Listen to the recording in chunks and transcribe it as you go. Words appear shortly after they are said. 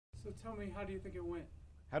So tell me, how do you think it went?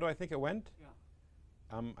 How do I think it went?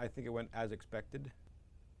 Yeah. I think it went as expected.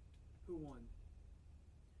 Who won?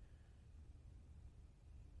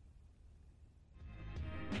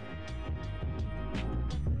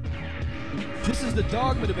 This is the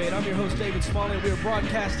Dogma Debate. I'm your host, David Smalley. We are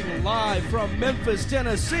broadcasting live from Memphis,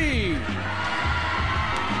 Tennessee.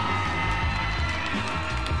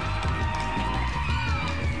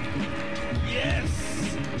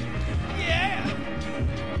 Yes! Yeah!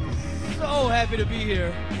 So happy to be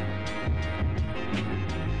here.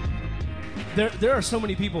 There are so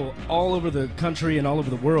many people all over the country and all over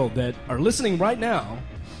the world that are listening right now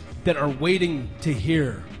that are waiting to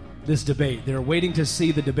hear this debate. They're waiting to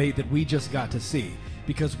see the debate that we just got to see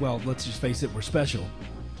because, well, let's just face it, we're special.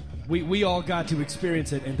 We all got to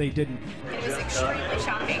experience it and they didn't. It was extremely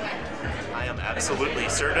shocking. I am absolutely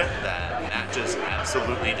certain that Matt just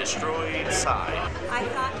absolutely destroyed Sye. I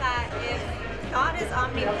thought that if God is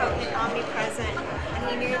omnipotent and omnipresent, and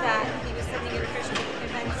he knew that he was sending a Christian to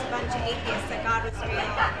convince a bunch of atheists that God was real,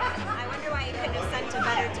 I wonder why he couldn't have sent a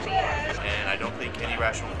better debater. And I don't think any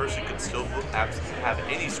rational person could still have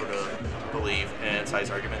any sort of belief in Sye's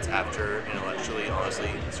arguments after intellectually, honestly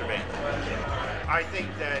surveying them. I think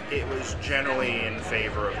that it was generally in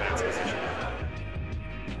favor of Matt's position.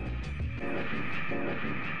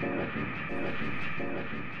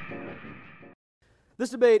 This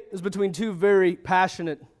debate is between two very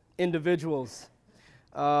passionate individuals,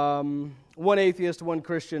 one atheist, one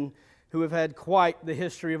Christian, who have had quite the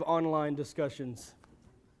history of online discussions.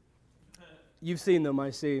 You've seen them, I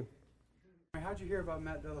see. How'd you hear about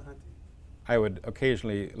Matt Dillahunty? I would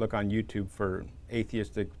occasionally look on YouTube for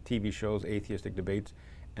atheistic TV shows, atheistic debates,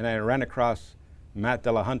 and I ran across Matt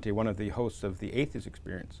Dillahunty, one of the hosts of the Atheist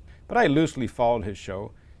Experience. But I loosely followed his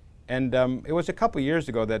show, and it was a couple years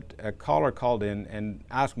ago that a caller called in and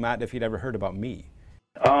asked Matt if he'd ever heard about me.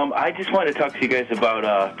 I just wanted to talk to you guys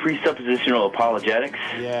about presuppositional apologetics.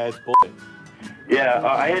 Yeah, it's bullshit. Yeah,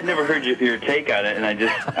 I had never heard your take on it, and I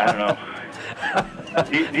don't know.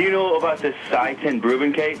 Do you know about this Sye Ten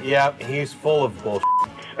Bruggencate? Yeah, he's full of bullshit.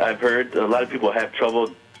 I've heard a lot of people have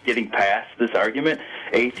trouble getting past this argument.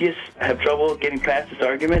 Atheists have trouble getting past this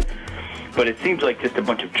argument, but it seems like just a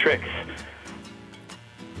bunch of tricks.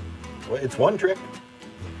 Well, it's one trick.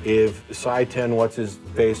 If Sye Ten,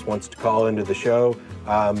 what's-his-face, wants to call into the show,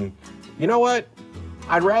 you know what?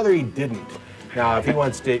 I'd rather he didn't. Now, if he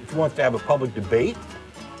wants to have a public debate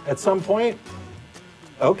at some point,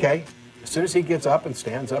 okay. As soon as he gets up and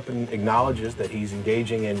stands up and acknowledges that he's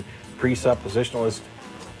engaging in presuppositionalist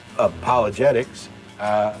apologetics,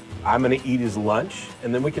 I'm going to eat his lunch,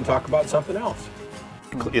 and then we can talk about something else.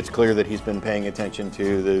 It's clear that he's been paying attention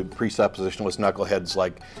to the presuppositionalist knuckleheads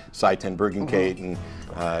like Sye Ten Bruggencate and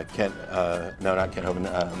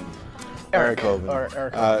Eric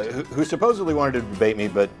Hovind, who supposedly wanted to debate me,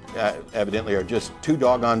 but evidently are just too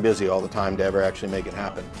doggone busy all the time to ever actually make it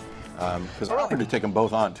happen. Because I offered to take them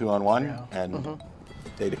both on 2-on-1, and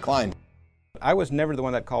they declined. I was never the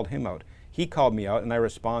one that called him out. He called me out, and I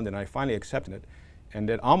responded, and I finally accepted it. And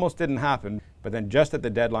it almost didn't happen, but then just at the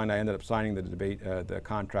deadline, I ended up signing the debate, the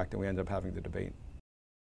contract, and we ended up having the debate.